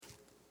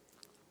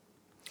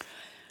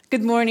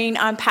Good morning.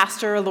 I'm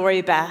Pastor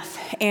Lori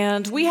Beth,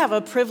 and we have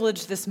a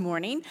privilege this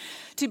morning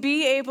to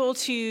be able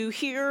to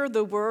hear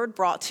the word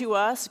brought to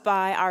us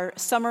by our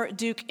Summer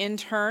Duke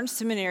intern,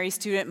 seminary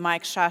student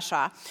Mike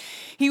Shasha.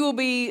 He will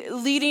be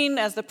leading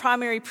as the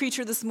primary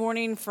preacher this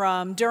morning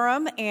from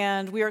Durham,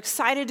 and we are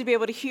excited to be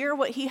able to hear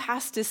what he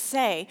has to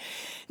say.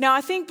 Now, I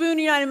think Boone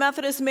United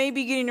Methodist may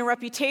be getting a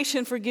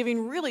reputation for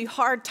giving really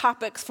hard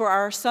topics for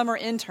our summer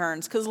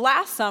interns, because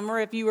last summer,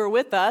 if you were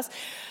with us,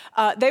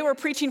 they were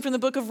preaching from the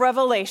book of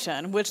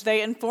Revelation, which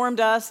they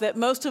informed us that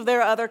most of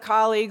their other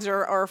colleagues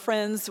or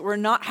friends were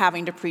not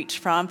having to preach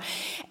from.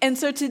 And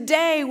so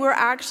today we're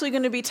actually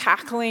going to be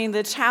tackling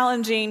the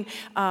challenging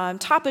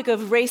topic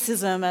of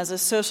racism as a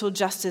social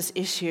justice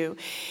issue.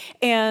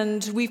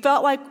 And we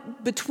felt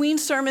like between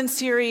sermon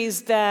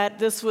series that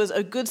this was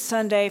a good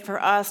Sunday for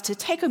us to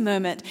take a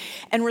moment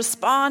and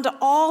respond to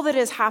all that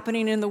is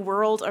happening in the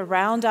world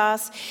around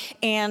us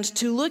and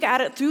to look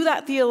at it through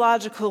that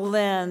theological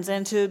lens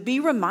and to be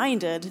reminded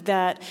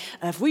that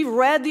if we've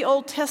read the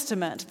Old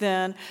Testament,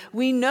 then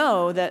we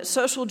know that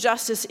social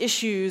justice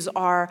issues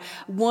are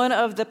one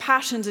of the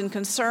passions and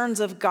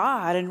concerns of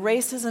God, and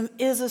racism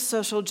is a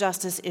social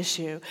justice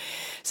issue.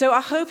 So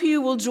I hope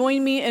you will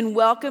join me in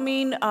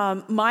welcoming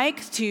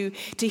Mike to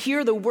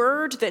hear the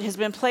word that has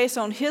been placed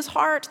on his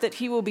heart, that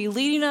he will be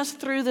leading us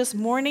through this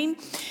morning,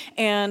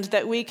 and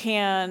that we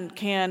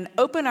can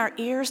open our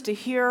ears to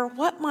hear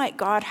what might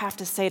God have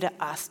to say to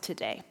us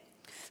today.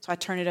 So I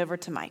turn it over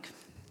to Mike.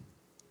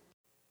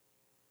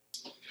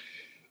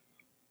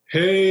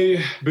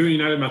 Hey, Boone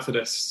United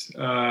Methodist.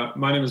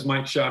 My name is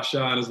Mike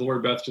Shasha, and as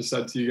Lord Beth just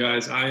said to you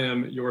guys, I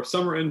am your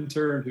summer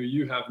intern who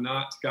you have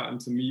not gotten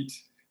to meet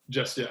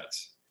just yet.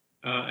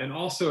 And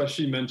also, as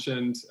she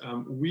mentioned,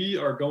 we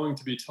are going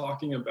to be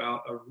talking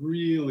about a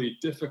really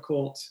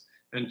difficult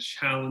and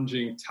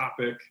challenging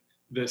topic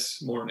this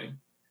morning.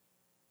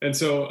 And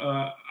so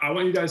I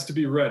want you guys to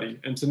be ready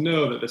and to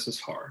know that this is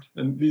hard.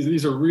 And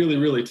these are really,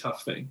 really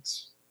tough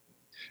things.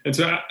 And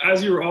so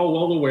as you're all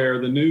well aware,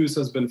 the news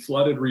has been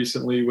flooded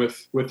recently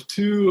with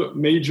two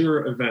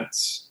major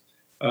events.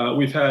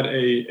 We've had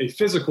a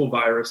physical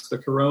virus, the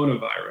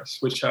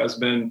coronavirus, which has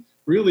been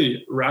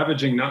really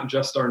ravaging not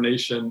just our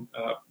nation,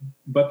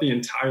 but the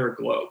entire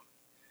globe.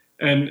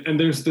 And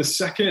there's the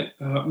second,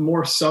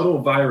 more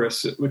subtle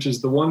virus, which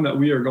is the one that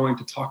we are going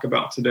to talk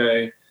about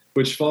today,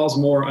 which falls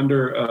more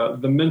under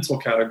the mental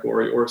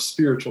category or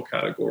spiritual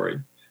category.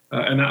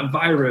 And that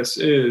virus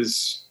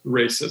is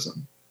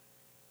racism.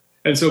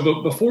 And so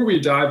but before we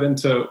dive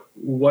into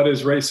what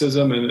is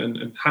racism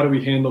and how do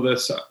we handle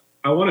this,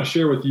 I want to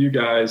share with you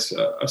guys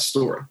a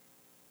story.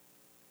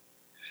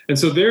 And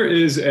so there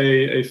is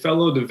a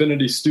fellow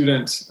divinity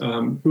student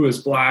who is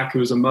Black,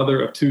 who is a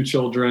mother of two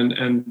children.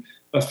 And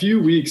a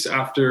few weeks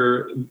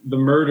after the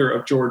murder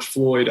of George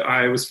Floyd,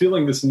 I was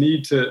feeling this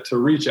need to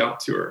reach out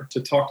to her, to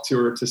talk to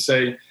her, to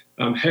say,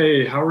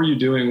 hey, how are you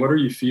doing? What are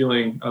you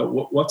feeling?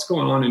 What's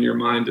going on in your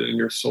mind and in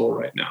your soul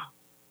right now?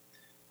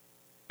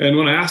 And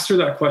when I asked her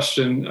that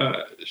question,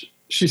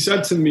 she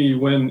said to me,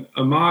 when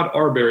Ahmaud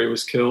Arbery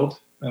was killed,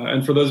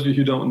 and for those of you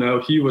who don't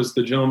know, he was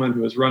the gentleman who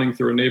was running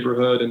through a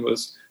neighborhood and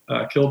was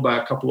killed by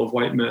a couple of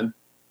white men.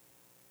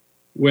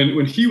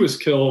 When he was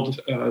killed,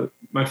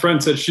 my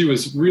friend said she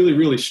was really,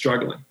 really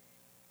struggling.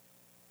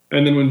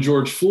 And then when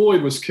George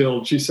Floyd was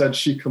killed, she said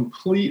she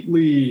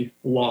completely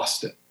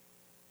lost it.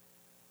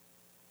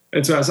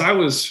 And so as I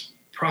was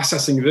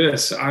processing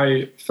this,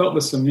 I felt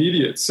this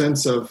immediate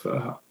sense of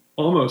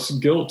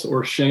almost guilt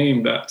or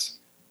shame that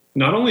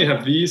not only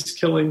have these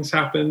killings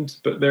happened,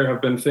 but there have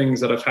been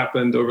things that have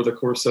happened over the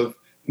course of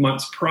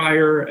months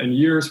prior and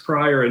years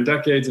prior and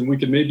decades, and we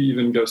could maybe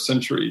even go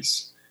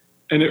centuries.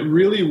 And it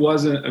really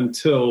wasn't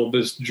until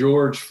this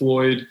George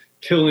Floyd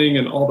killing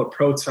and all the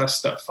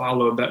protests that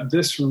followed that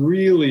this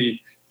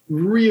really,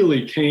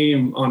 really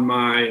came on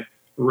my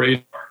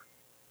radar.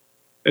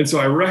 And so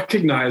I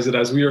recognize that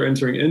as we are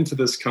entering into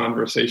this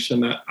conversation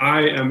that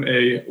I am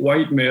a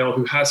white male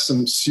who has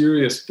some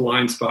serious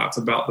blind spots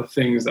about the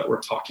things that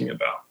we're talking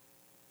about.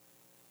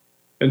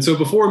 And so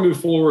before we move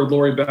forward,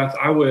 Lori Beth,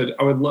 I would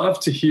love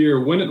to hear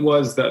when it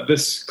was that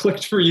this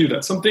clicked for you,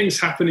 that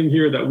something's happening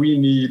here that we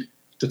need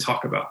to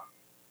talk about.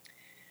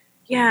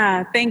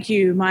 Yeah, thank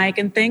you, Mike.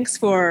 And thanks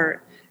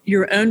for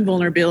your own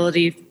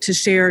vulnerability to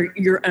share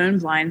your own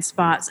blind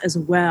spots as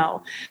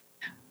well.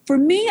 For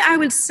me, I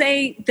would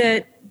say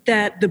that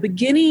the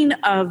beginning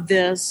of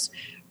this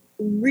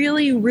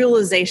really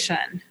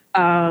realization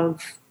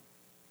of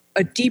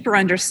a deeper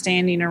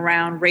understanding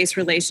around race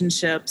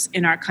relationships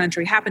in our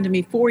country happened to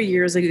me 4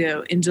 years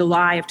ago in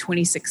July of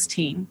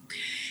 2016.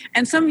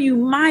 And some of you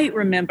might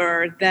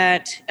remember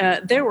that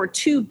there were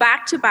two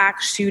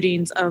back-to-back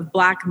shootings of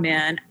Black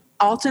men,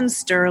 Alton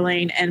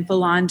Sterling and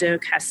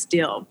Philando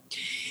Castile.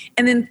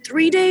 And then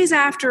 3 days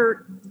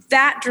after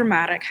that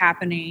dramatic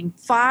happening,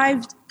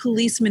 5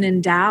 policemen in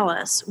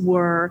Dallas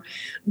were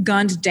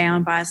gunned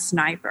down by a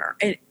sniper.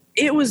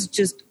 It was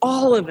just,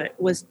 all of it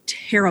was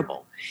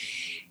terrible.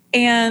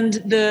 And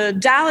the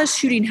Dallas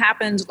shooting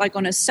happened like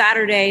on a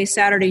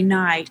Saturday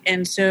night.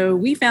 And so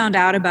we found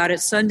out about it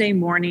Sunday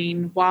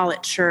morning while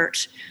at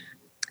church.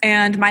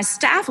 And my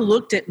staff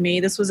looked at me,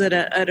 this was at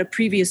a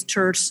previous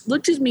church,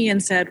 looked at me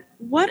and said,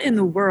 what in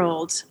the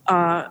world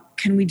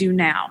can we do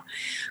now?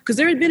 Because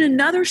there had been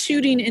another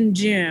shooting in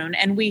June,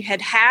 and we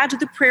had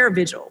the prayer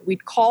vigil.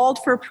 We'd called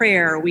for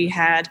prayer. We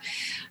had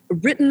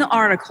written the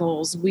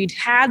articles. We'd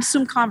had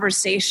some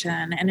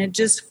conversation, and it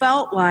just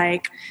felt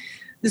like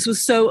this was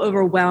so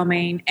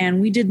overwhelming, and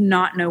we did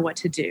not know what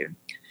to do.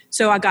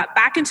 So I got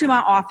back into my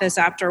office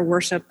after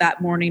worship that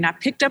morning. I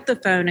picked up the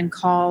phone and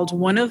called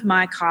one of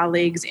my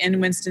colleagues in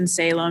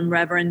Winston-Salem,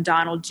 Reverend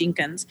Donald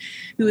Jenkins,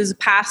 who is a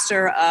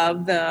pastor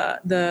of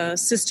the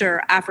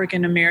sister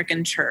African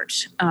American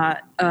church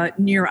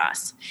near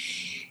us.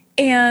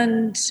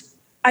 And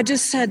I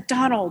just said,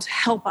 Donald,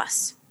 help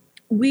us.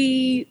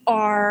 We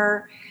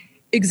are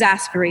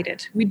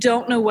exasperated. We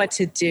don't know what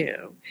to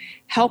do.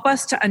 Help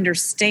us to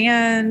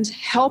understand.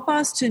 Help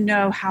us to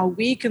know how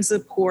we can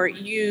support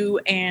you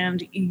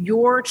and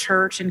your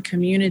church and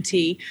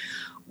community.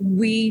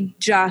 We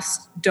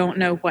just don't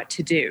know what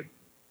to do.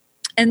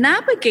 And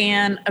that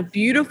began a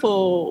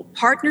beautiful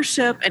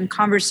partnership and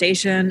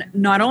conversation,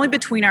 not only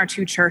between our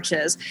two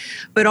churches,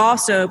 but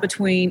also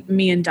between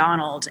me and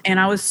Donald. And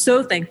I was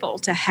so thankful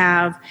to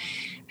have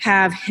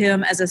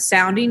him as a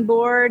sounding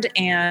board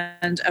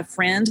and a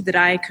friend that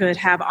I could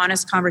have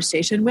honest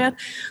conversation with.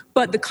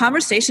 But the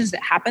conversations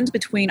that happened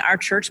between our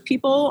church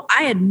people,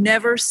 I had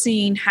never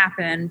seen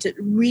happen to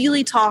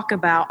really talk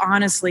about,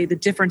 honestly, the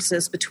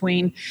differences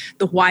between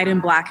the white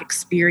and black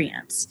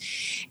experience.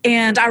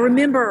 And I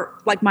remember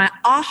like my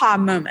aha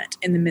moment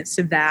in the midst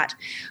of that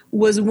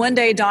was one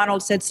day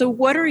Donald said, so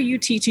what are you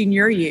teaching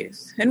your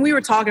youth? And we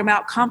were talking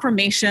about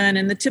confirmation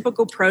and the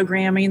typical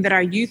programming that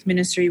our youth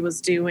ministry was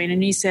doing.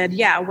 And he said,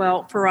 yeah,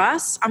 well, for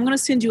us, I'm going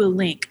to send you a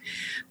link.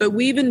 But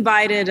we've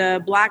invited a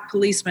black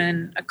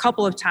policeman a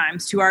couple of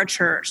times to our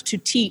church to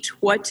teach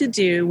what to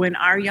do when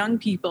our young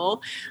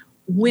people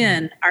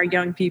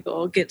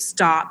get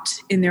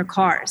stopped in their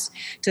cars,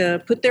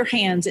 to put their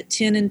hands at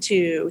 10 and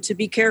 2, to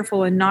be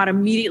careful and not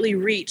immediately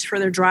reach for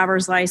their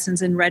driver's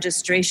license and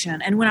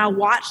registration. And when I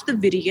watched the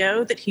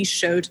video that he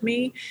showed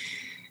me,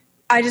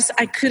 I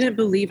couldn't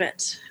believe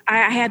it.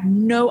 I had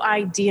no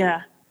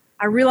idea.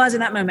 I realized in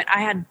that moment,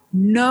 I had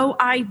no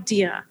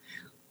idea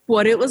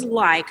what it was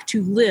like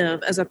to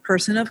live as a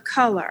person of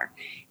color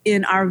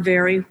in our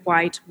very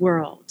white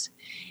world.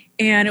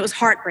 And it was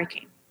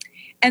heartbreaking.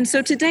 And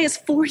so today is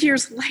 4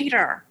 years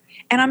later,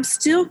 and I'm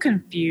still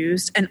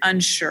confused and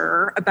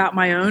unsure about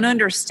my own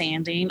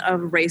understanding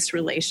of race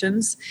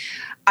relations.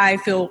 I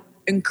feel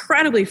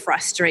incredibly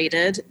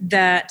frustrated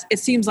that it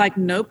seems like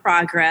no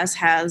progress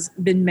has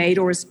been made,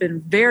 or it's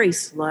been very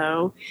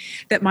slow,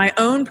 that my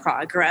own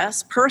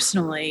progress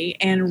personally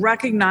and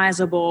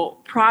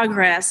recognizable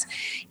progress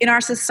in our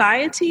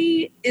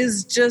society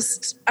is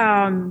just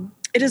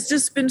it has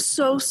just been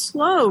so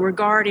slow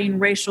regarding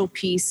racial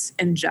peace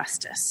and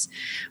justice.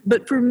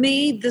 But for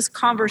me, this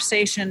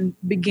conversation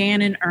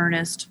began in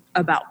earnest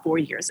about 4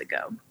 years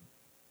ago.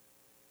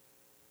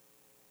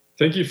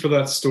 Thank you for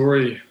that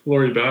story,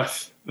 Lori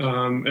Beth.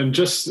 And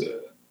just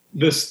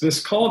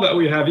this call that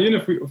we have, even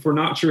if we're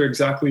not sure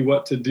exactly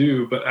what to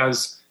do, but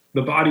as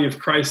the body of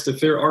Christ, if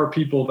there are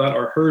people that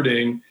are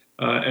hurting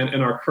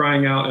and are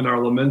crying out and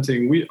are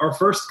lamenting, our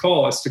first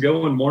call is to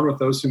go and mourn with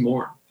those who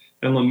mourn,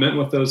 and lament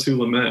with those who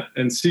lament,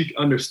 and seek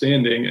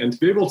understanding, and to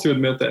be able to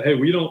admit that, hey,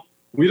 we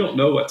don't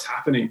know what's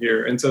happening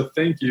here. And so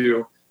thank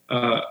you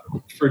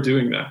for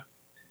doing that.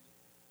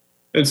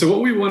 And so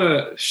what we want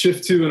to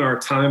shift to in our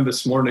time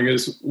this morning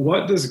is,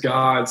 what does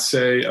God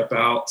say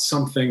about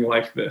something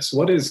like this?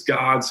 What is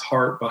God's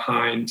heart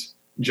behind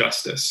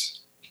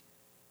justice?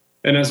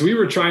 And as we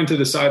were trying to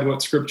decide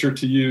what scripture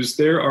to use,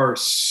 there are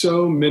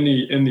so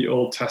many in the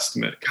Old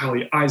Testament.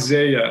 Golly,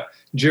 Isaiah,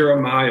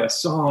 Jeremiah,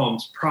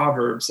 Psalms,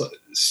 Proverbs,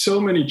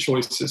 so many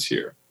choices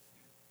here.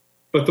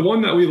 But the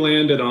one that we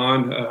landed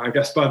on, I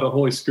guess by the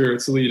Holy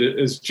Spirit's lead,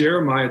 is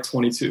Jeremiah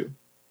 22.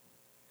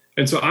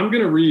 And so I'm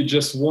going to read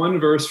just one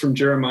verse from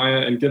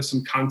Jeremiah and give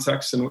some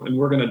context, and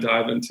we're going to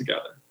dive in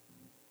together.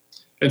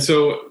 And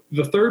so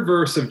the third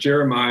verse of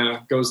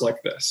Jeremiah goes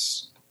like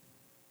this.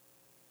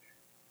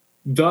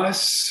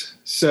 Thus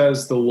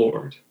says the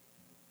Lord,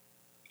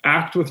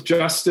 act with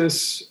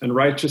justice and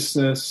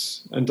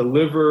righteousness, and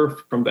deliver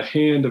from the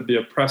hand of the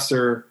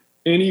oppressor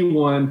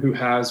anyone who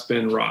has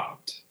been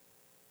robbed.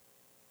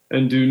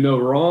 And do no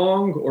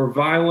wrong or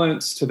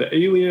violence to the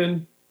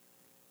alien,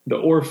 the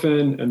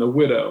orphan, and the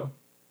widow,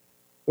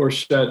 or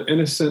shed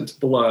innocent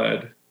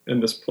blood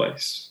in this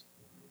place.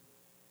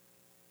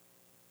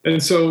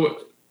 And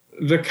so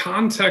the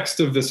context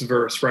of this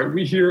verse, right,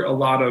 we hear a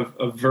lot of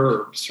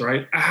verbs,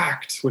 right?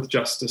 Act with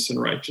justice and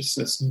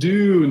righteousness,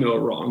 do no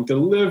wrong,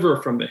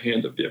 deliver from the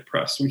hand of the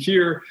oppressed. We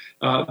hear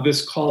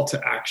this call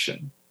to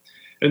action.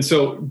 And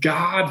so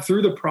God,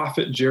 through the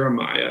prophet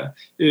Jeremiah,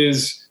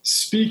 is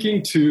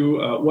speaking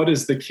to what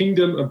is the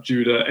kingdom of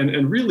Judah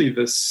and really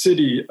the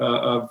city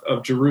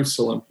of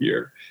Jerusalem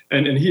here.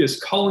 And he is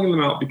calling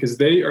them out because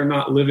they are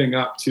not living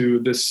up to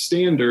this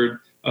standard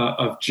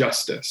of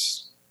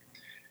justice.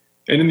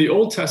 And in the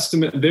Old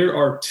Testament, there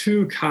are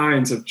two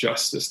kinds of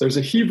justice. There's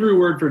a Hebrew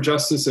word for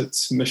justice,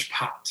 it's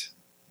mishpat.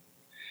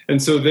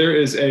 And so there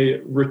is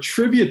a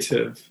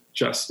retributive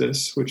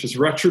justice, which is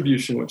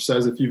retribution, which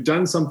says if you've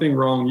done something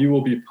wrong, you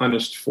will be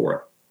punished for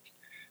it.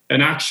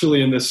 And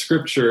actually in this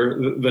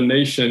scripture, the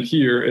nation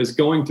here is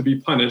going to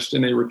be punished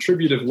in a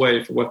retributive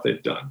way for what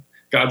they've done.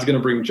 God's going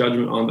to bring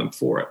judgment on them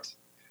for it.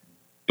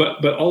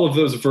 But all of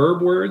those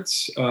verb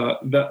words,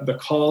 that the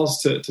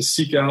calls to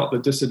seek out the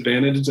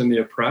disadvantaged and the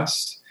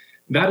oppressed,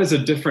 that is a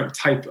different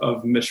type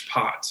of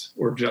mishpat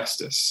or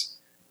justice.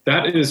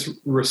 That is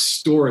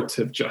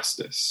restorative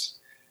justice.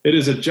 It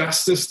is a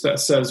justice that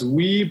says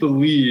we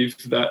believe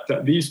that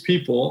these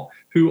people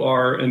who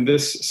are in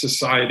this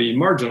society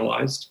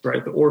marginalized,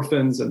 right, the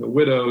orphans and the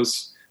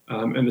widows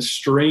and the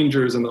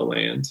strangers in the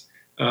land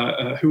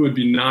who would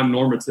be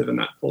non-normative in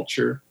that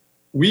culture,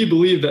 we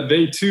believe that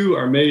they too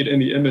are made in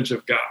the image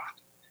of God.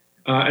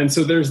 And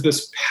so there's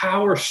this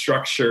power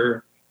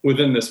structure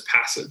within this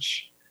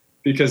passage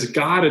because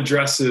God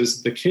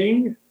addresses the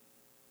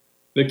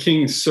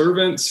king's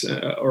servants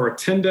or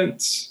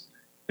attendants,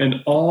 and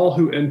all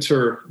who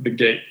enter the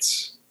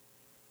gates.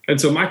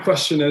 And so my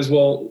question is,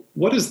 well,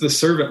 what does the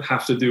servant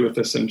have to do with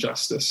this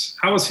injustice?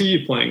 How is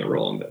he playing a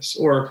role in this?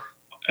 Or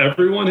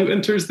everyone who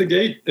enters the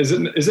gate? Is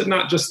it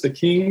not just the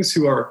kings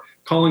who are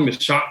calling the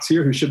shots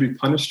here who should be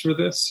punished for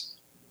this?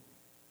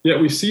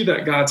 Yet we see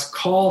that God's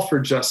call for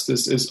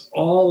justice is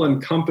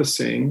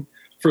all-encompassing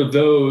for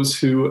those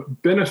who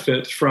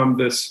benefit from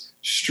this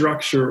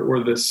structure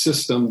or this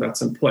system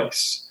that's in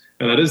place.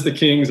 And that is the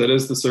kings, that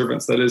is the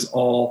servants, that is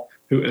all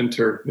who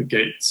enter the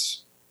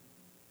gates.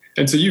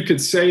 And so you could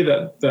say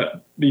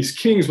that these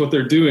kings, what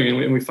they're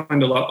doing, and we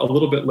find a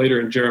little bit later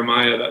in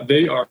Jeremiah, that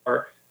they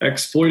are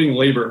exploiting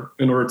labor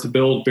in order to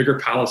build bigger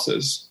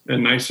palaces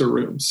and nicer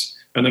rooms.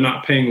 And they're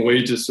not paying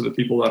wages to the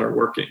people that are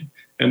working.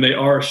 And they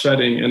are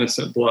shedding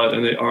innocent blood,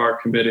 and they are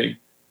committing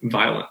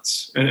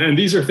violence. And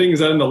these are things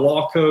that in the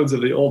law codes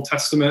of the Old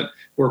Testament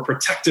were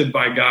protected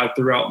by God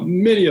throughout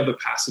many of the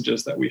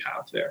passages that we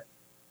have there.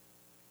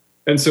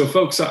 And so,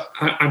 folks,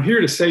 I'm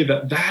here to say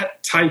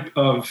that type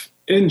of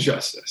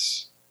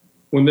injustice,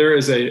 when there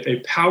is a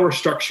power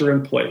structure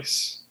in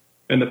place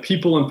and the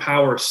people in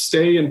power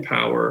stay in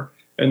power,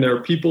 and there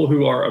are people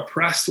who are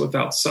oppressed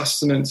without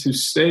sustenance who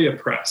stay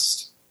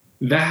oppressed,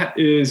 that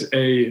is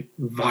a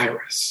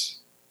virus.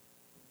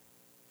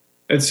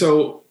 And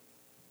so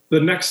the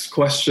next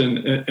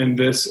question in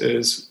this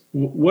is,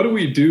 what do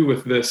we do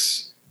with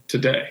this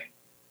today?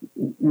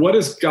 What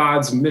does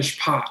God's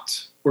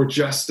mishpat or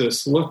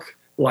justice look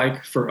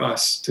like for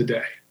us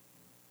today?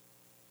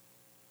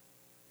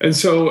 And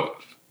so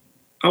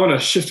I want to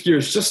shift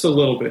gears just a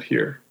little bit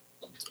here.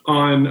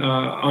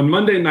 On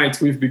Monday nights,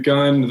 we've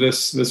begun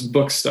this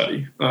book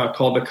study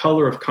called The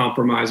Color of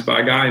Compromise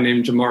by a guy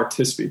named Jemar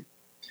Tisby.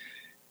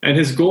 And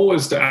his goal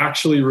is to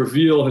actually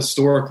reveal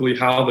historically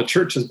how the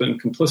church has been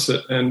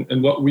complicit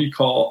in what we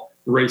call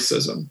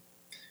racism.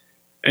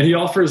 And he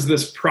offers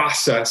this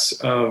process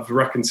of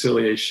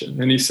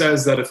reconciliation. And he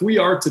says that if we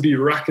are to be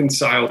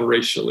reconciled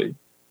racially,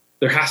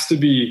 there has to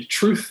be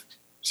truth,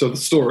 so the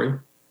story.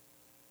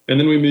 And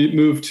then we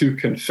move to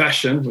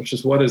confession, which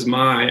is what is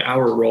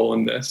our role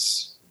in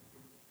this.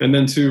 And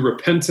then to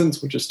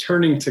repentance, which is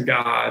turning to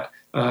God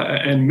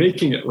and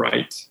making it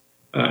right.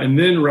 And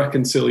then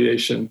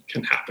reconciliation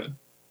can happen.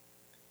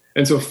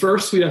 And so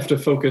first we have to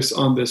focus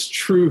on this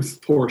truth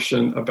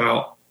portion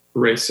about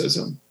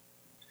racism.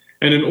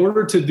 And in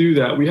order to do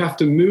that, we have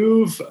to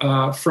move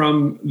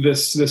from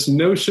this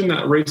notion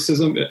that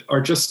racism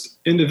are just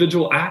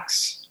individual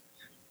acts.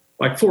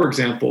 Like, for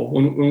example,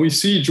 when we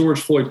see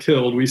George Floyd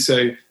killed, we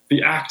say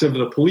the act of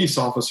the police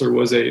officer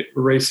was a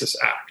racist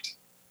act.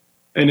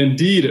 And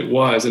indeed it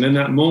was. And in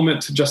that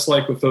moment, just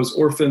like with those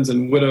orphans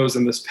and widows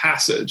in this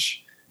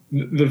passage,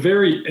 the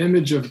very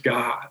image of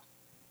God,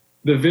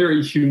 the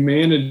very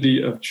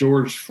humanity of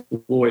George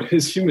Floyd,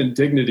 his human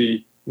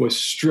dignity was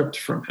stripped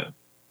from him.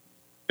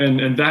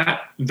 And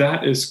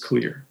that is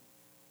clear.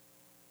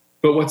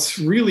 But what's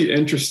really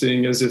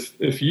interesting is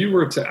if you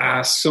were to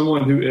ask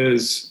someone who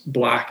is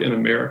Black in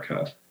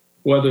America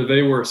whether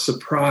they were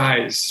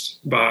surprised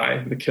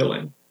by the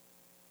killing,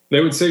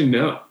 they would say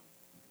no,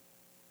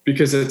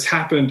 because it's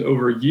happened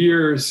over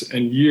years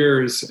and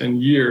years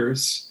and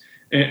years,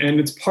 and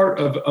it's part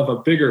of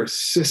a bigger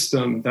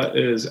system that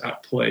is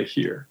at play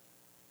here.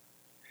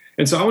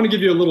 And so I want to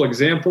give you a little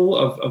example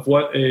of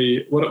what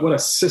a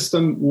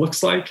system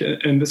looks like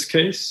in this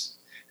case.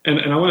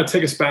 And I want to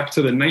take us back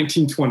to the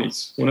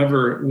 1920s,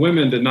 whenever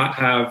women did not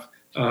have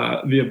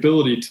the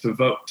ability to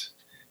vote.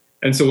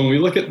 And so when we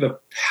look at the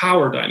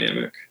power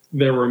dynamic,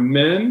 there were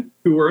men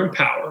who were in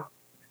power,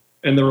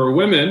 and there were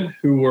women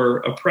who were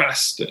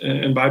oppressed.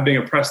 And by being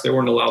oppressed, they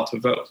weren't allowed to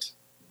vote.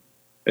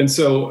 And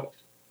so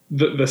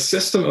the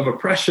system of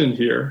oppression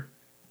here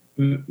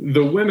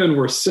the women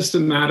were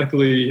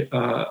systematically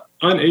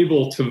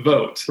unable to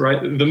vote,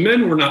 right? The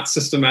men were not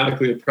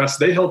systematically oppressed.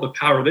 They held the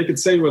power. They could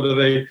say whether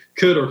they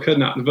could or could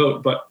not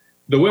vote, but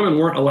the women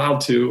weren't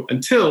allowed to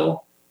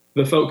until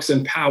the folks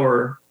in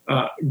power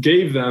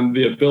gave them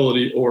the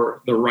ability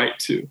or the right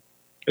to.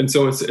 And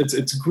so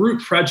it's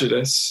group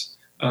prejudice,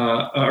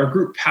 or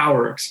group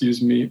power,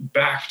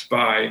 backed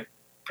by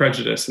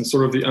prejudice, and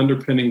sort of the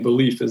underpinning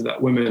belief is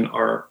that women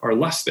are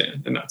less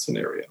than in that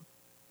scenario.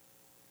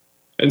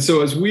 And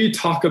so as we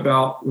talk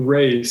about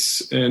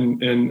race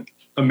in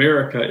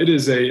America, it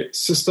is a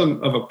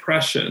system of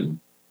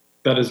oppression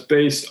that is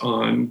based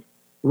on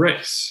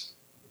race.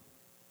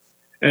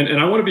 And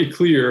I want to be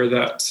clear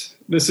that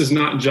this is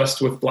not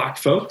just with Black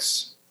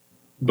folks,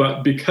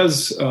 but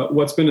because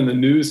what's been in the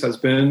news has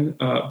been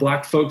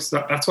Black folks,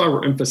 that's why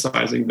we're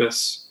emphasizing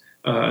this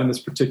in this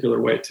particular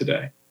way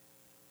today.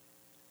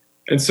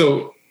 And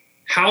so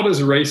how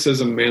does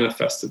racism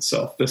manifest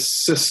itself, this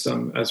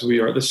system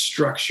this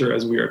structure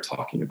as we are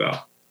talking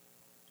about?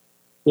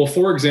 Well,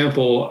 for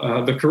example,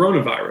 the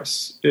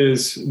coronavirus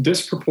is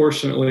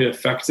disproportionately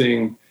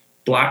affecting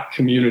Black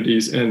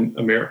communities in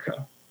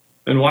America.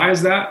 And why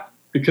is that?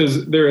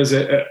 Because there is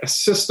a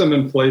system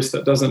in place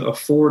that doesn't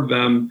afford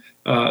them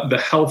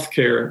the health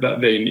care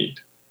that they need.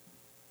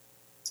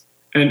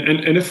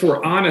 And if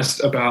we're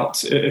honest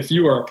about if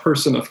you are a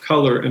person of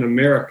color in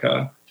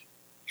America,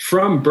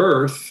 from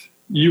birth,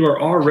 you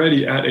are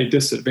already at a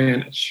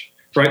disadvantage,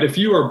 right? If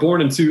you are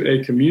born into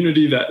a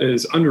community that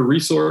is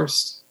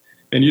under-resourced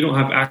and you don't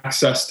have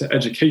access to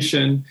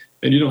education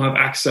and you don't have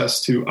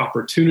access to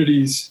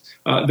opportunities,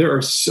 there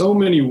are so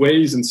many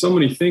ways and so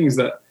many things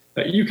that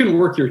you can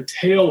work your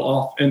tail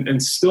off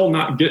and still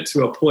not get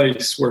to a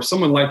place where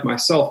someone like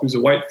myself, who's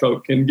a white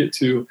folk, can get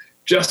to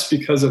just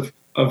because of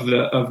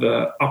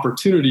the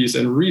opportunities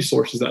and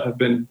resources that have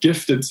been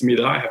gifted to me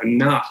that I have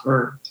not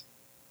earned.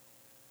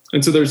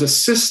 And so there's a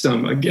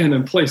system, again,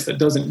 in place that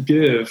doesn't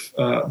give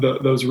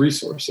those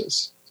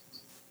resources.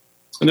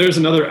 And there's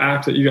another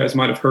act that you guys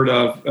might have heard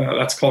of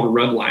that's called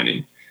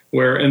redlining,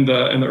 where in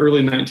the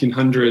early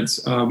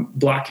 1900s,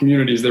 Black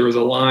communities, there was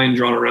a line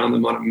drawn around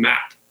them on a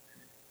map.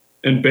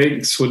 And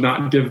banks would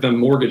not give them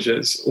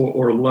mortgages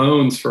or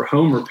loans for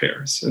home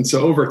repairs. And so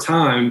over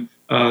time,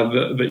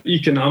 the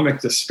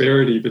economic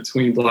disparity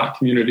between Black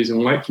communities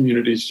and white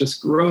communities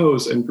just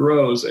grows and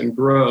grows and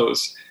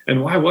grows.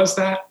 And why was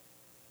that?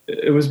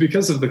 It was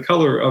because of the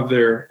color of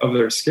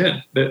their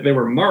skin. They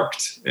were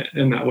marked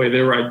in that way.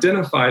 They were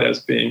identified as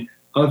being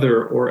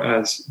other or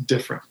as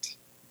different.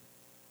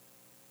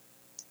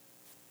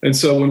 And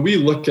so when we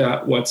look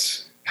at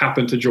what's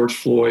happened to George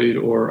Floyd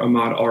or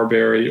Ahmaud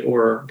Arbery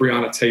or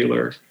Breonna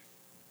Taylor,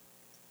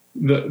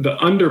 the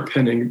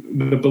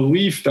underpinning, the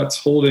belief that's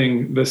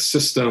holding this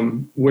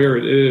system where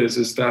it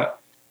is that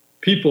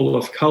people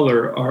of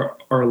color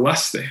are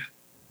less than.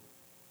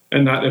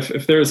 And that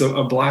if there's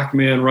a Black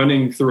man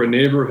running through a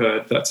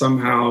neighborhood, that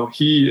somehow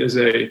he is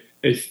a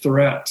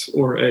threat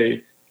or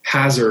a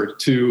hazard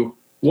to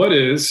what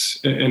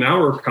is, in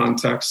our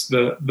context,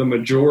 the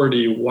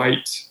majority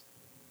white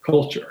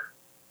culture.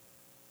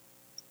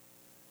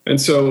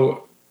 And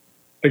so,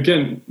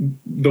 again,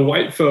 the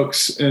white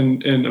folks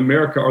in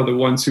America are the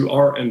ones who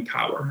are in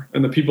power,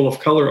 and the people of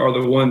color are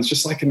the ones,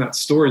 just like in that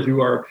story, who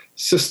are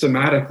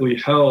systematically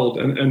held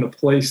in the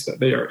place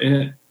that they are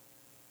in.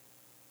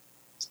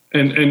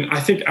 And I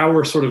think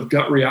our sort of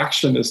gut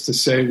reaction is to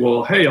say,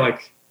 well, hey,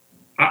 like,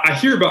 I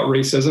hear about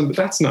racism, but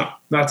that's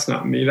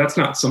not me. That's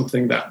not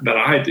something that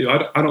I do.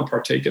 I don't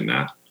partake in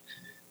that.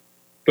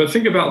 But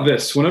think about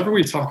this. Whenever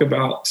we talk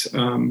about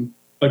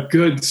a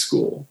good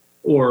school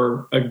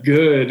or a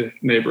good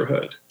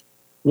neighborhood,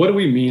 what do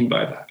we mean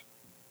by that?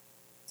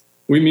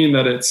 We mean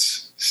that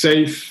it's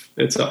safe,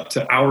 it's up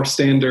to our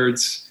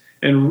standards,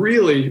 and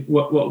really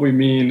what we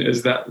mean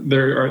is that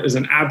there is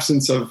an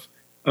absence of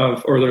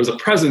or there's a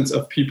presence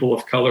of people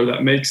of color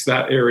that makes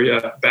that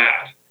area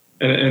bad.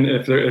 And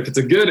if it's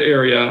a good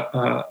area,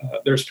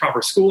 there's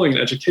proper schooling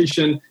and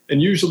education,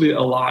 and usually a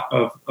lot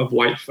of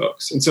white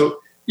folks. And so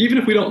even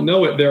if we don't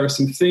know it, there are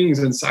some things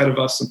inside of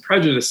us, some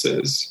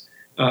prejudices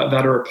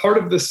that are a part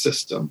of this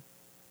system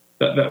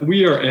that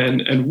we are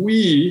in. And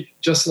we,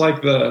 just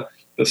like the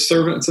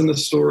servants in the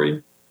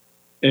story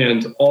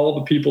and all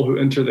the people who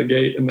enter the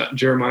gate in that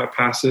Jeremiah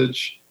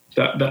passage,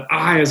 that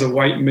I, as a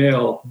white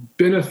male,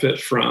 benefit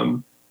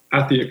from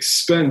at the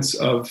expense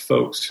of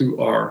folks who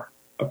are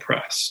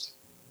oppressed.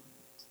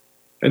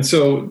 And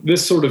so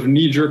this sort of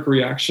knee-jerk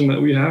reaction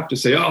that we have to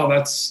say, oh,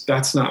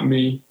 that's not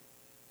me.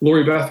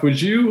 Lori Beth, would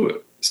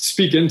you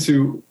speak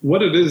into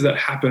what it is that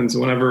happens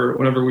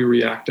whenever we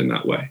react in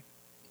that way?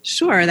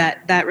 Sure,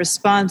 that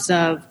response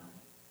of,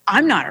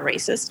 I'm not a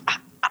racist.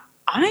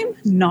 I'm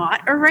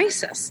not a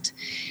racist.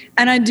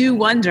 And I do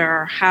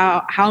wonder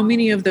how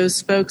many of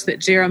those folks that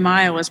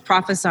Jeremiah was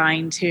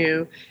prophesying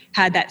to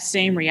had that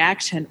same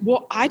reaction.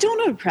 Well, I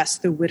don't oppress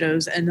the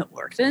widows and the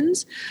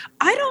orphans.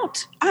 I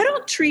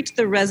don't treat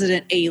the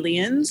resident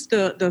aliens,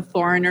 the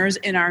foreigners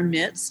in our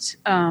midst,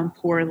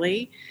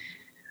 poorly.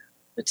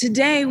 But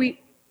today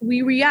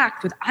we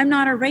react with, I'm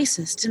not a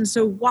racist. And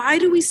so why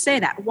do we say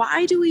that?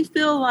 Why do we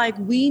feel like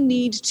we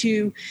need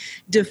to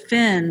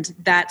defend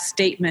that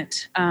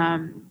statement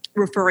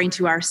referring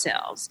to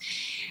ourselves?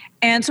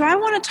 And so I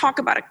want to talk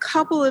about a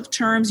couple of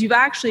terms. You've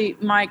actually,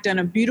 Mike, done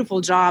a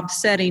beautiful job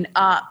setting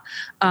up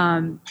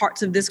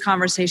parts of this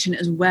conversation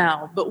as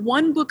well. But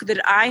one book that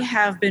I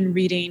have been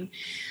reading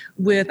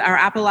with our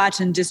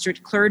Appalachian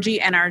District clergy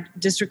and our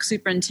district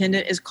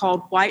superintendent is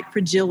called White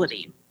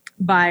Fragility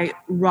by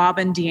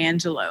Robin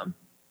DiAngelo.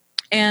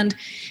 And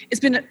it's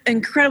been an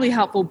incredibly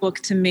helpful book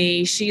to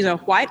me. She's a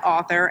white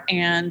author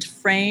and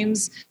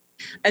frames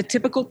a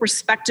typical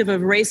perspective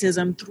of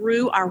racism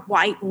through our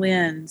white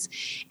lens.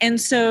 And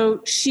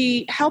so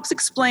she helps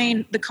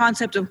explain the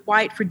concept of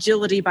white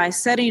fragility by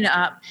setting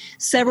up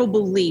several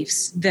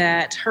beliefs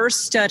that her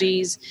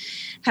studies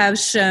have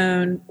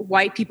shown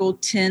white people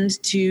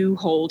tend to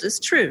hold as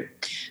true.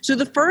 So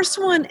the first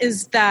one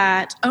is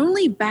that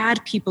only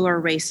bad people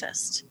are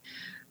racist.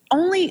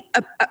 Only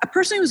a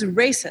person who's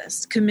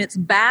racist commits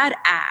bad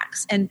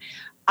acts, and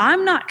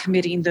I'm not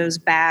committing those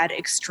bad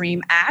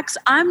extreme acts.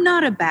 I'm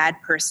not a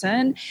bad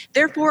person.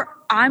 Therefore,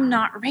 I'm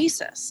not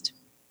racist.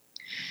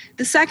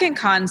 The second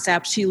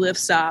concept she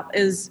lifts up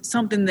is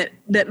something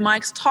that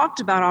Mike's talked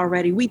about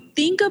already. We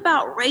think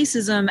about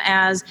racism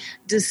as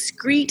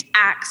discrete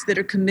acts that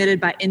are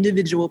committed by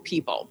individual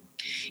people.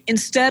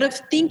 Instead of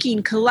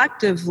thinking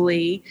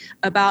collectively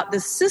about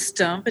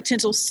the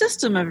potential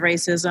system of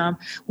racism,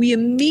 we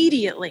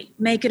immediately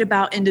make it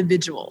about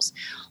individuals.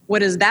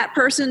 What has that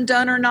person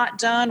done or not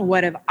done?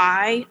 What have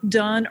I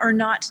done or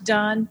not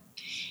done?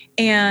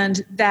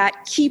 And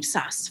that keeps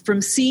us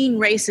from seeing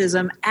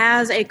racism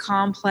as a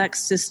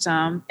complex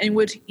system in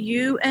which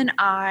you and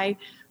I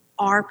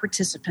are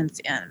participants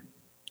in.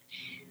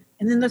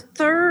 And then the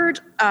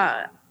third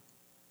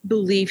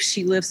belief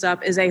she lifts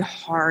up is a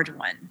hard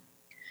one.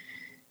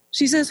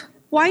 She says,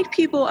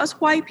 us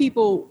white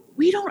people,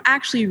 we don't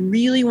actually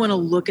really want to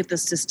look at the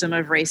system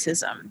of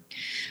racism,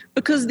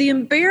 because the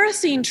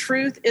embarrassing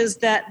truth is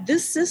that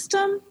this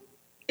system,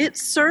 it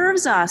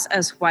serves us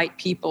as white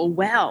people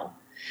well.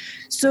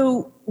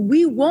 So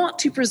we want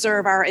to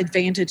preserve our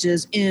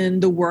advantages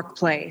in the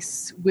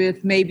workplace,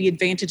 with maybe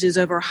advantages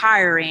over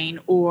hiring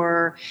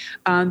or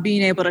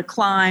being able to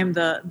climb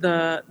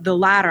the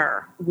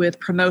ladder with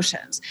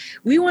promotions.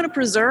 We want to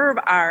preserve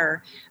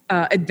our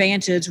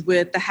advantage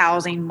with the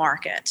housing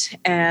market.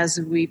 As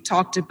we've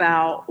talked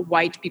about,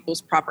 white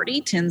people's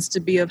property tends to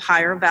be of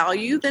higher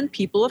value than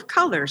people of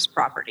color's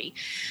property.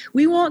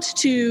 We want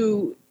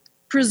to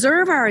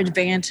preserve our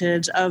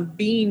advantage of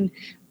being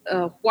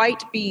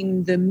white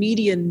being the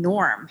median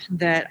norm,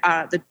 that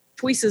the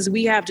choices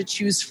we have to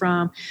choose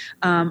from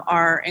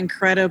are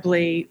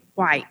incredibly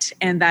white,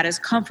 and that is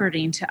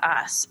comforting to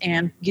us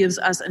and gives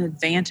us an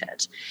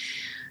advantage.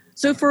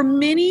 So for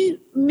many,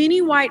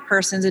 many white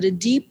persons at a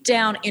deep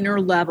down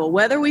inner level,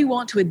 whether we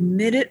want to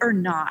admit it or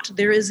not,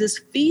 there is this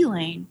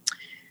feeling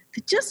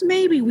that just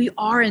maybe we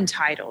are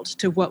entitled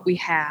to what we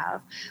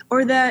have,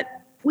 or that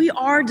we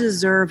are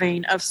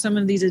deserving of some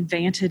of these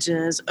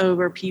advantages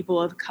over people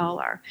of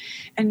color.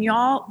 And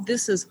y'all,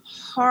 this is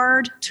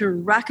hard to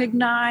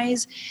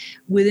recognize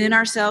within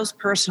ourselves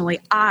personally.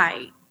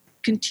 I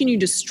continue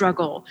to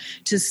struggle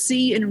to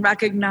see and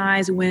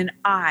recognize when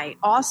I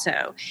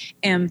also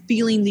am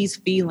feeling these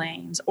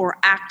feelings or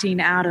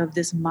acting out of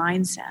this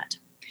mindset.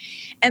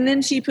 And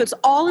then she puts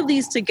all of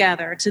these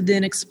together to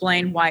then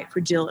explain white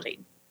fragility.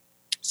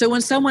 So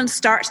when someone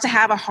starts to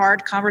have a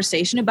hard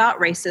conversation about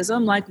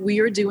racism like we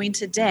are doing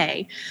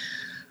today,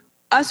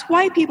 us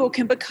white people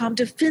can become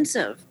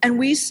defensive, and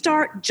we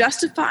start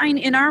justifying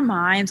in our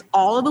minds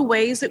all of the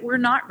ways that we're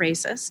not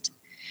racist.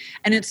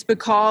 And it's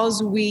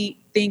because we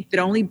think that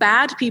only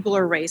bad people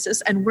are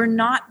racist, and we're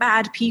not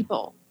bad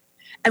people.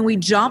 And we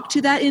jump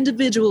to that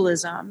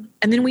individualism,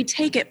 and then we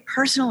take it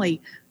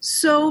personally,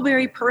 so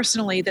very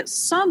personally, that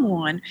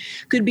someone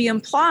could be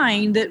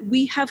implying that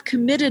we have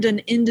committed an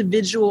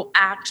individual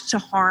act to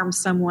harm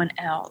someone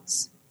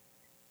else.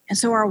 And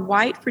so our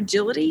white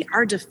fragility,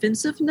 our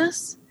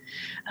defensiveness,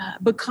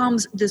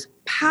 becomes this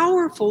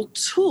powerful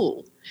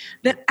tool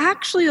that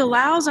actually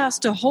allows us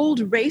to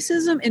hold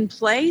racism in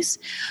place,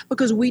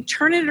 because we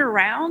turn it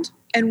around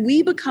and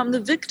we become the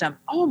victim.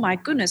 Oh my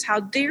goodness, how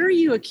dare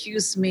you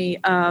accuse me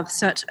of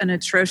such an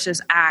atrocious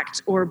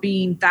act or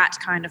being that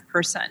kind of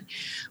person?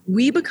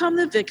 We become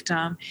the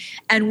victim,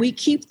 and we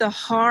keep the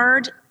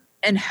hard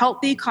and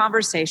healthy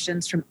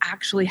conversations from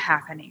actually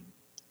happening.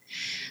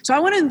 So I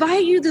want to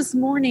invite you this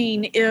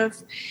morning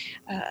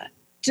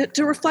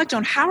to reflect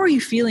on, how are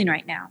you feeling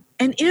right now?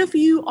 And if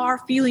you are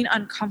feeling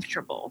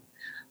uncomfortable,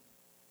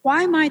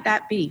 why might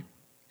that be?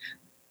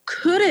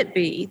 Could it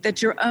be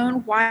that your own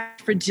white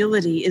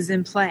fragility is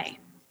in play?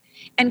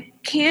 And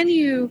can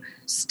you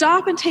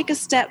stop and take a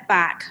step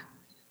back,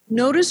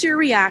 notice your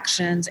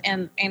reactions,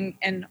 and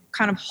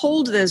kind of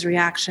hold those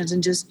reactions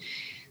and just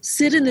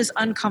sit in this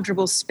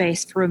uncomfortable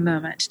space for a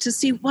moment to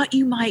see what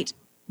you might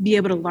be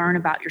able to learn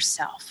about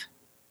yourself?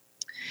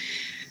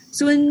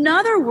 So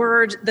another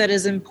word that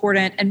is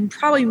important and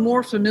probably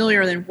more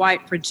familiar than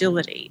white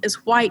fragility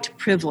is white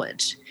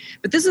privilege.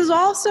 But this is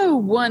also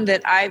one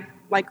that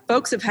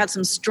folks have had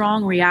some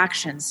strong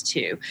reactions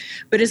to.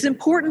 But it's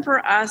important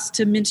for us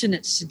to mention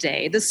it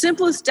today. The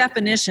simplest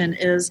definition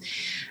is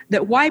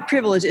that white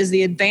privilege is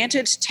the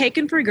advantage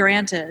taken for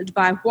granted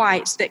by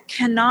whites that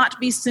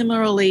cannot be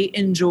similarly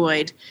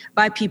enjoyed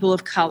by people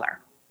of color.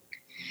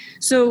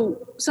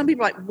 So some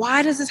people are like,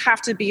 why does this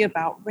have to be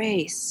about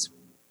race?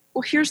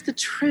 Well, here's the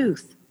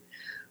truth.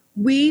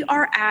 We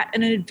are at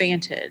an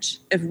advantage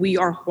if we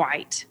are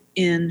white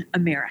in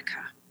America.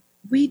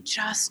 We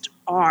just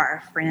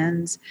are,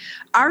 friends.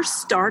 Our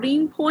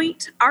starting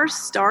point, our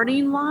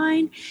starting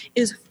line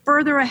is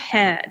further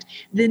ahead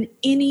than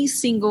any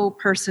single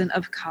person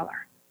of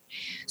color.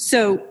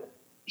 So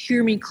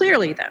hear me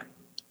clearly, though.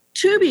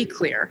 To be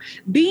clear,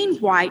 being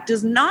white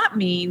does not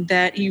mean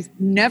that you've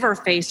never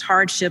faced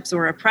hardships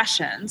or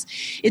oppressions.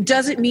 It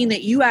doesn't mean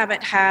that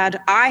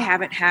I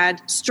haven't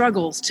had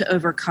struggles to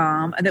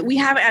overcome, and that we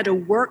haven't had to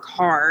work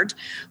hard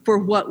for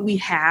what we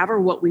have or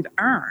what we've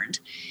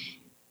earned.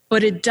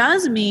 But it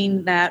does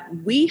mean that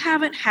we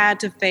haven't had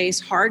to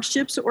face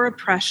hardships or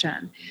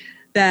oppression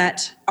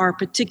that are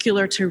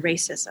particular to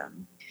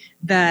racism,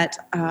 that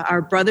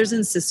our brothers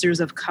and sisters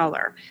of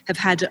color have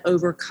had to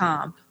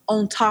overcome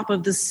on top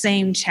of the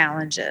same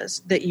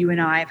challenges that you and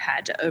I have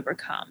had to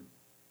overcome.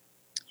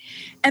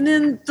 And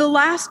then the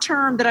last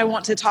term that I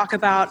want to talk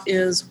about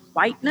is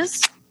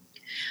whiteness.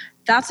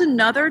 That's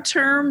another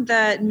term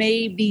that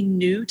may be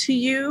new to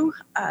you,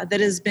 that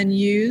has been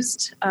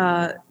used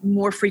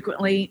more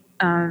frequently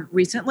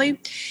recently.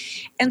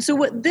 And so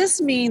what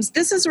this means,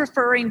 this is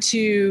referring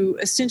to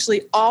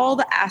essentially all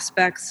the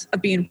aspects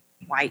of being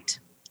white.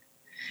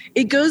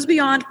 It goes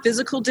beyond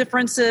physical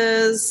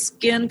differences,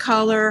 skin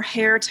color,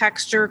 hair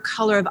texture,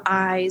 color of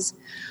eyes.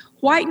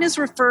 Whiteness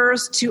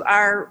refers to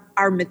our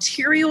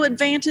material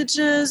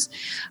advantages,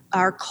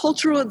 our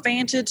cultural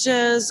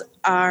advantages,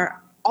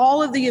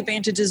 all of the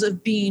advantages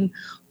of being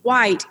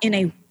white in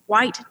a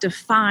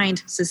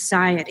white-defined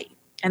society.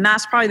 And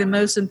that's probably the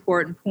most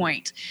important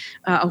point,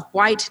 a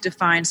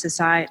white-defined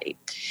society.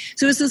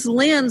 So it's this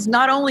lens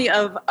not only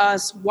of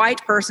us white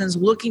persons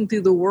looking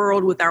through the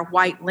world with our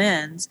white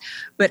lens,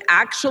 but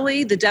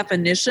actually the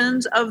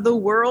definitions of the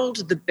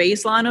world, the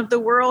baseline of the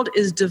world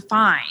is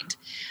defined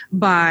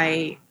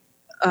by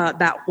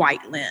that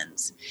white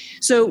lens.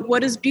 So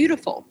what is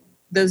beautiful?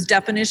 Those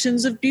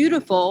definitions of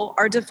beautiful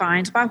are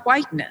defined by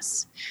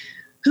whiteness.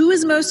 Who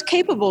is most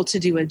capable to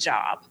do a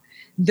job?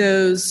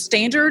 Those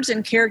standards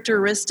and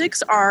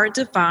characteristics are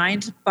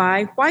defined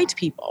by white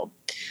people.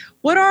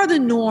 What are the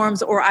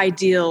norms or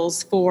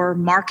ideals for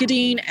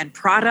marketing and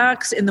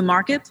products in the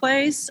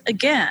marketplace?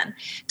 Again,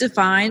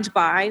 defined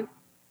by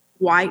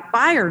white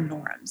buyer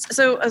norms.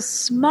 So a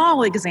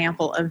small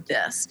example of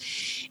this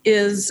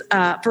is,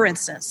 for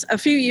instance, a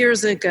few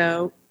years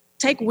ago,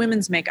 take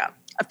women's makeup.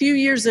 A few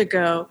years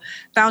ago,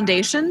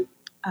 foundation,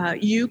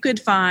 you could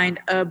find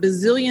a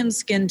bazillion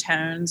skin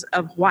tones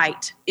of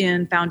white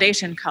in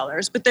foundation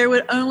colors, but there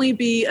would only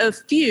be a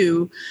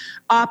few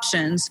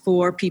options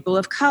for people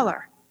of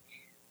color.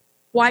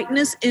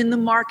 Whiteness in the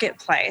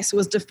marketplace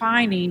was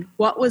defining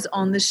what was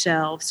on the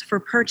shelves for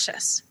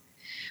purchase.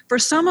 For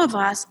some of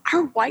us,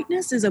 our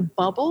whiteness is a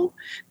bubble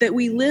that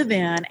we live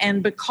in,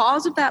 and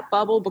because of that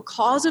bubble,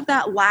 because of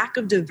that lack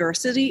of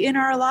diversity in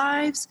our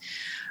lives,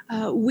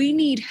 we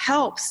need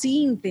help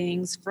seeing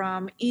things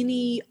from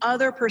any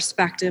other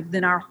perspective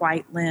than our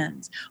white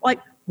lens. Like,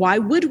 why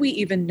would we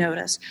even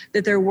notice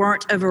that there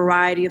weren't a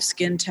variety of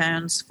skin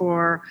tones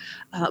for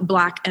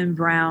Black and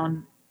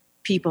brown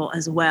people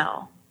as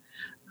well?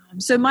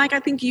 So, Mike, I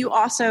think you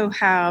also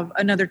have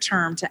another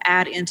term to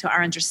add into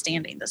our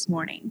understanding this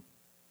morning.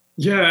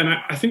 Yeah, and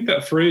I think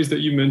that phrase that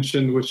you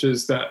mentioned, which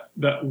is that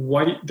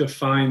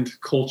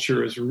white-defined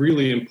culture, is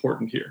really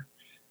important here.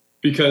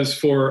 Because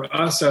for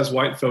us as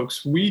white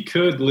folks, we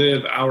could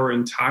live our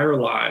entire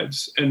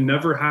lives and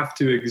never have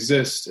to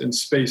exist in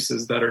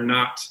spaces that are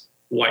not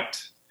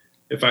white.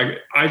 If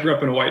I grew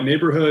up in a white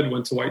neighborhood,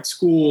 went to white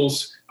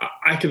schools,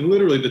 I could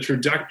literally, the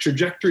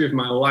trajectory of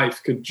my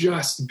life could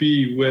just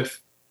be with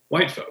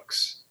white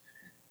folks.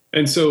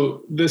 And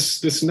so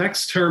this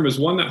next term is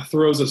one that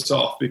throws us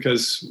off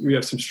because we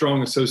have some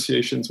strong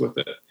associations with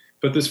it.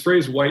 But this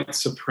phrase, white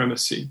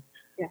supremacy,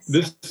 yes.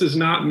 This does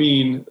not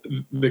mean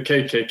the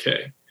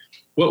KKK.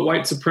 What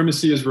white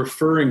supremacy is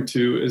referring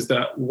to is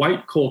that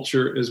white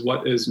culture is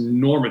what is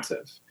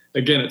normative.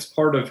 Again, it's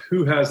part of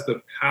who has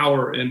the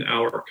power in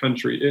our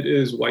country. It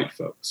is white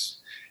folks.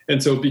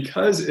 And so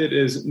because it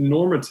is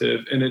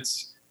normative, and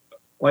it's,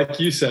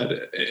 like you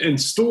said, in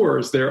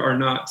stores, there are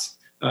not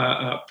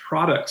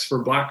products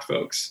for Black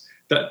folks,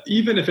 that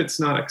even if it's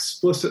not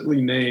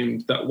explicitly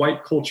named, that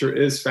white culture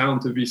is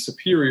found to be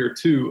superior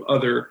to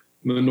other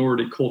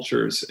minority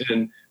cultures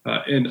in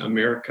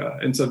America.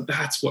 And so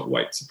that's what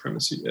white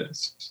supremacy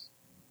is.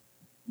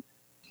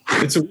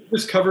 And so we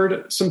just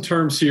covered some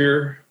terms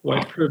here: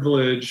 white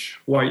privilege,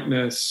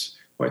 whiteness,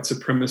 white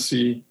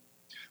supremacy.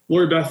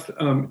 Lori Beth,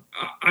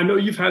 I know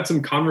you've had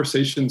some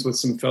conversations with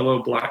some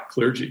fellow Black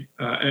clergy,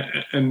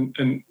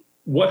 and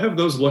what have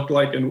those looked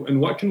like,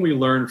 and what can we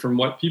learn from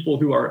what people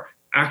who are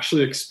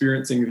actually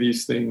experiencing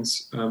these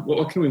things,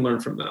 what can we learn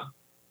from them?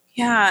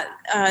 Yeah,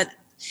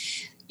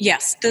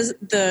 yes,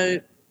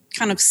 the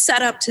kind of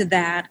setup to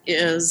that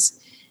is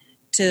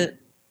to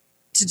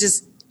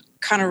just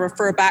kind of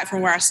refer back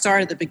from where I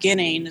started at the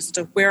beginning as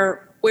to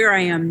where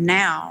I am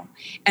now,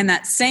 and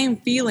that same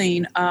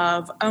feeling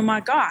of, oh my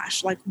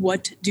gosh, like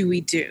what do we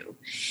do?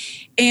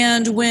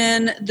 And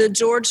when the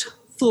George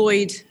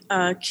Floyd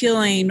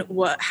killing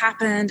what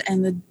happened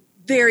and the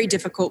very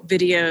difficult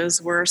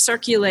videos were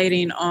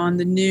circulating on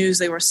the news,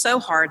 they were so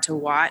hard to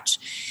watch,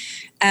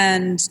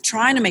 and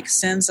trying to make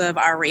sense of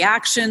our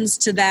reactions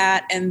to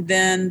that, and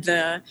then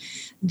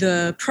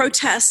the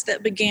protests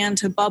that began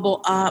to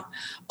bubble up,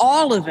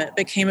 all of it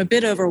became a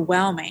bit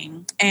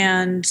overwhelming.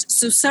 And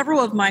so several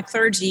of my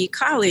clergy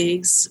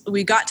colleagues,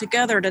 we got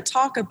together to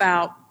talk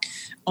about,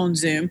 on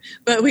Zoom,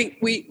 but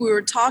we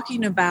were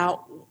talking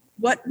about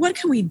what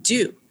can we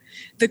do?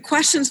 The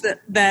questions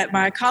that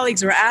my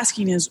colleagues were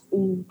asking is,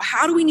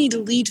 how do we need to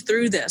lead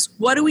through this?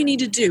 What do we need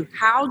to do?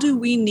 How do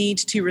we need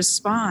to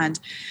respond?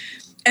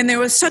 And there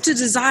was such a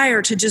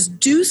desire to just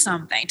do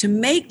something, to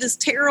make this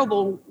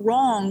terrible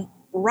wrong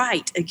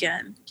right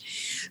again.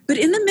 But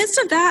in the midst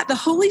of that, the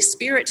Holy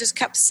Spirit just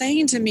kept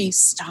saying to me,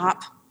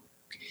 stop,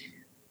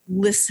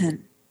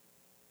 listen.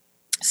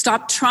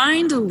 Stop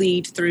trying to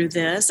lead through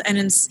this, and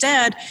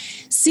instead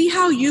see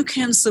how you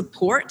can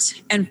support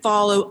and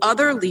follow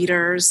other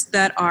leaders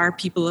that are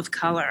people of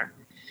color.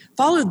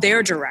 Follow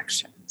their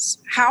directions.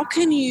 How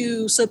can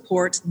you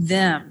support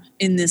them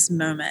in this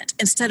moment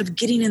instead of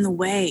getting in the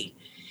way?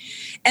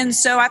 And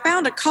so I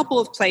found a couple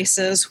of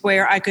places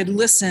where I could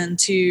listen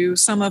to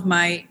some of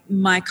my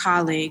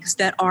colleagues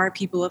that are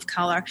people of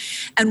color.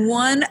 And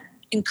one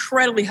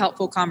incredibly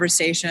helpful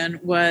conversation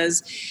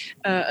was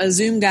a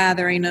Zoom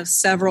gathering of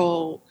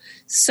several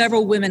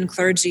women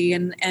clergy,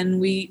 and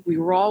we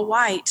were all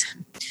white,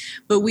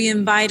 but we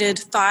invited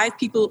 5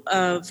 people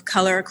of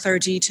color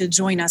clergy to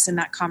join us in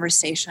that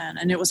conversation.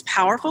 And it was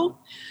powerful.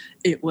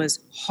 It was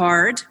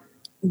hard.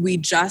 We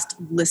just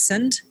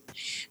listened.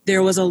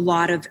 There was a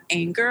lot of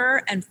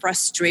anger and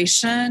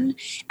frustration,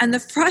 and the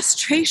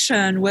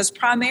frustration was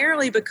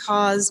primarily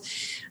because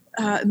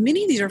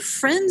many of these are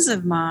friends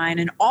of mine,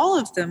 and all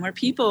of them are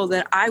people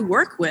that I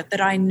work with, that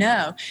I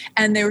know.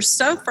 And they were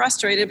so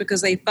frustrated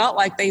because they felt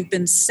like they've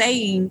been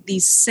saying the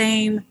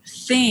same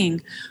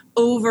thing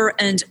over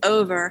and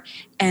over.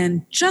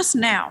 And just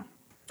now,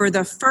 for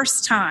the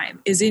first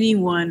time, is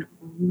anyone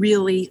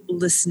really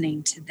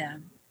listening to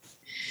them?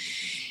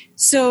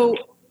 So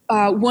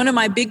one of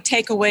my big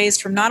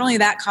takeaways from not only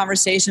that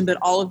conversation, but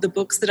all of the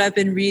books that I've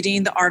been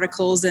reading, the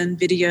articles and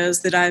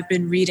videos that I've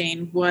been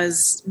reading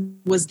was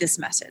this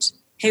message.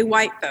 Hey,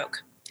 white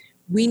folk,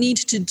 we need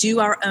to do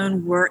our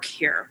own work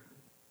here.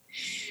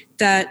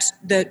 That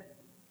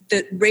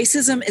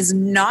racism is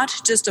not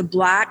just a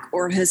Black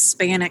or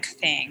Hispanic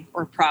thing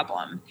or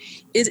problem.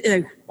 It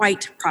is a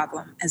white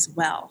problem as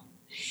well.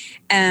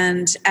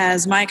 And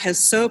as Mike has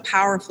so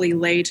powerfully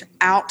laid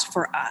out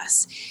for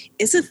us,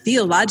 it's a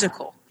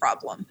theological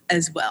problem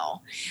as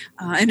well.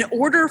 In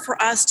order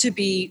for us to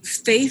be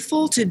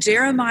faithful to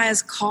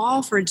Jeremiah's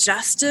call for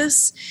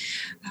justice,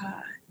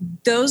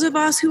 those of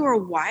us who are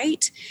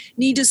white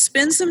need to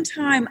spend some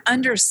time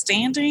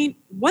understanding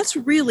what's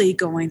really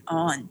going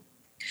on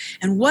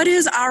and what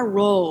is our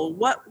role.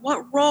 What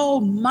role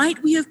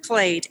might we have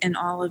played in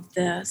all of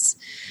this?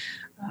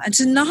 And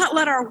to not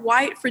let our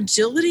white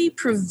fragility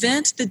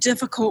prevent the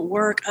difficult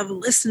work of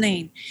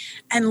listening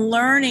and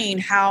learning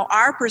how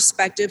our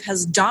perspective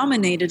has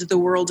dominated the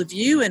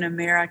worldview in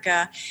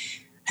America,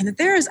 and that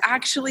there is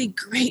actually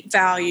great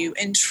value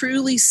in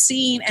truly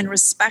seeing and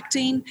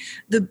respecting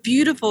the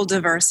beautiful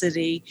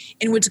diversity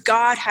in which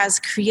God has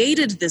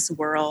created this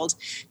world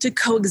to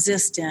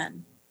coexist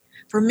in.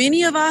 For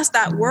many of us,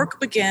 that work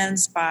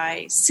begins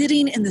by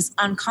sitting in this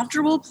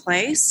uncomfortable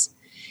place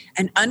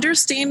and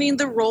understanding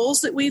the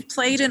roles that we've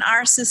played in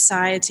our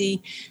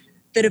society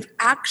that have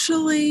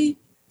actually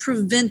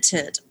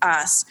prevented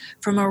us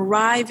from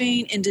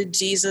arriving into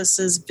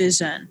Jesus's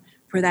vision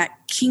for that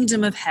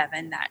kingdom of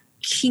heaven, that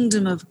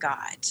kingdom of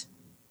God.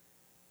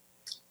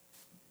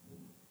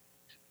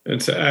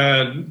 And to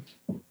add,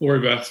 Lori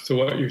Beth, to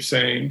what you're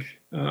saying,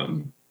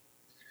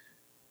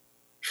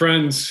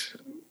 friends,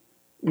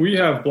 we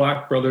have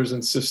Black brothers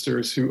and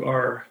sisters who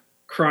are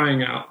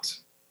crying out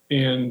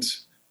and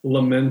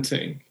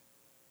lamenting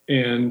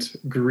and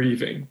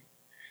grieving.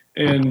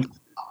 And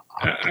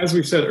as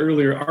we said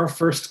earlier, our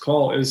first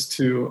call is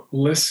to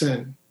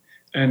listen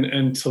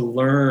and to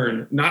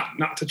learn,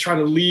 not to try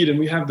to lead. And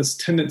we have this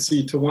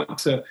tendency to want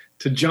to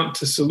jump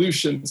to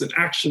solutions and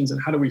actions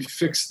and how do we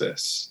fix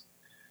this?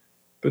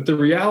 But the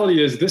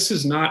reality is this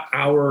is not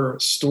our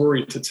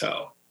story to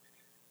tell.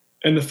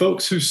 And the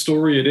folks whose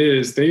story it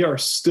is, they are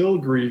still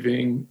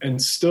grieving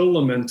and still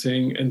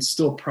lamenting and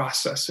still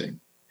processing.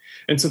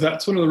 And so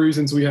that's one of the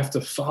reasons we have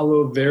to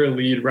follow their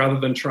lead rather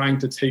than trying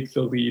to take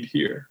the lead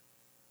here.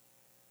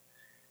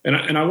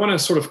 And I want to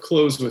sort of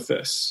close with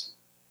this.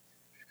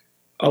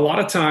 A lot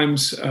of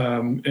times,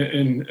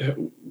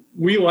 and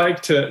we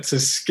like to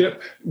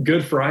skip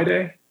Good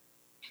Friday,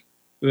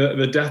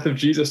 the death of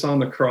Jesus on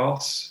the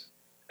cross,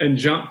 and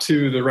jump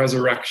to the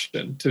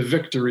resurrection, to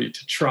victory,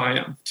 to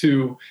triumph,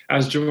 to,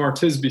 as Jemar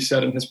Tisby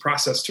said in his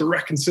process, to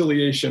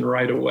reconciliation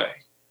right away.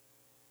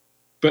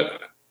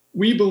 But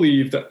we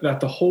believe that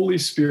the Holy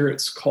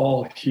Spirit's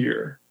call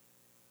here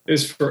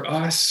is for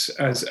us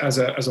as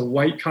a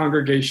white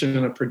congregation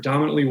in a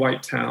predominantly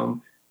white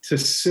town to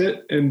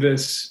sit in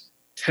this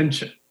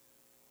tension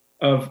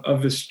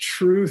of this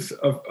truth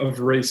of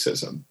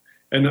racism,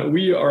 and that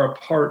we are a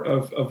part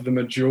of the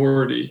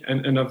majority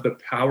and of the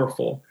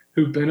powerful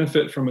who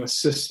benefit from a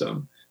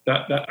system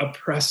that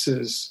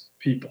oppresses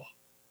people.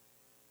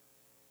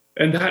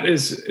 And that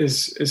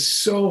is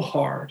so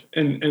hard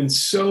and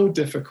so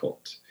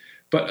difficult.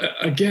 But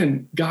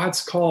again,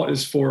 God's call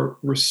is for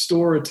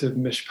restorative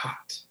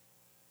mishpat,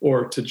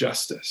 or to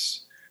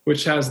justice,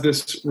 which has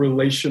this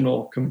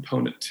relational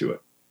component to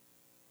it.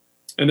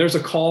 And there's a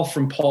call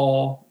from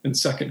Paul in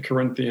 2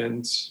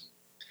 Corinthians,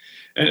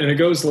 and it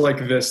goes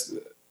like this.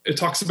 It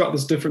talks about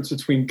this difference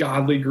between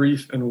godly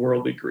grief and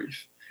worldly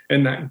grief,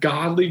 and that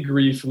godly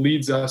grief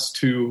leads us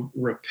to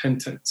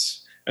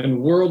repentance,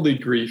 and worldly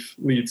grief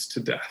leads to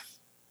death.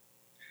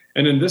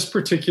 And in this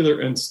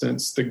particular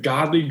instance, the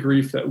godly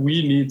grief that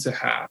we need to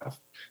have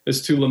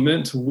is to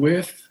lament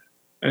with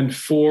and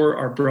for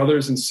our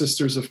brothers and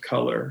sisters of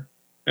color,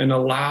 and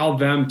allow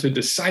them to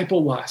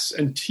disciple us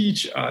and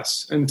teach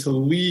us and to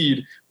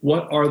lead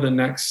what are the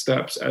next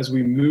steps as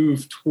we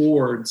move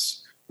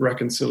towards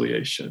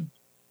reconciliation.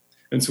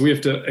 And so we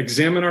have to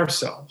examine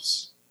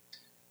ourselves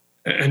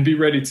and be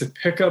ready to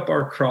pick up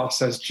our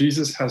cross as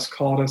Jesus has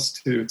called us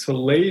to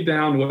lay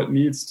down what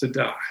needs to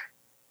die,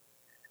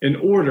 in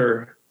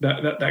order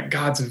that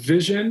God's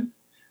vision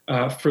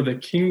for the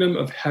kingdom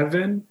of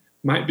heaven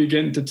might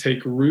begin to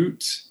take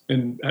root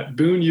at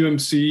Boone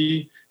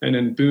UMC and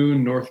in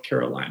Boone, North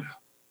Carolina.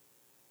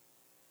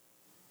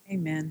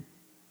 Amen.